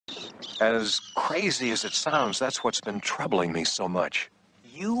As crazy as it sounds, that's what's been troubling me so much.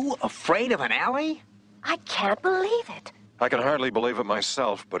 You afraid of an alley? I can't believe it. I can hardly believe it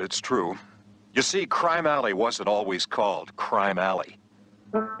myself, but it's true. You see, Crime Alley wasn't always called Crime Alley.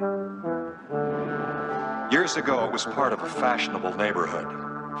 Years ago, it was part of a fashionable neighborhood.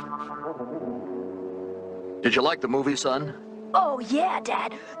 Did you like the movie, son? Oh, yeah,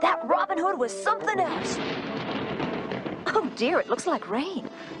 Dad. That Robin Hood was something else. Oh, dear, it looks like rain.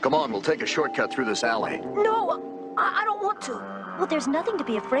 Come on, we'll take a shortcut through this alley. No, I don't want to. Well, there's nothing to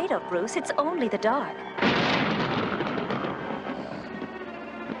be afraid of, Bruce. It's only the dark.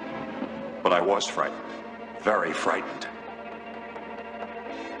 But I was frightened. Very frightened.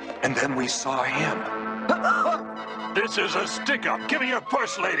 And then we saw him. This is a stick-up. Give me your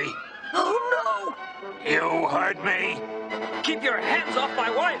purse, lady. Oh, You heard me. Keep your hands off my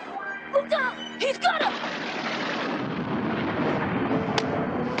wife! no! Look out! He's got him!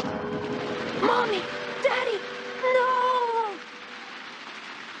 Mommy! Daddy! No!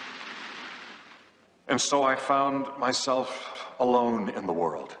 And so I found myself alone in the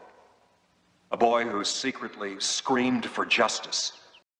world. A boy who secretly screamed for justice.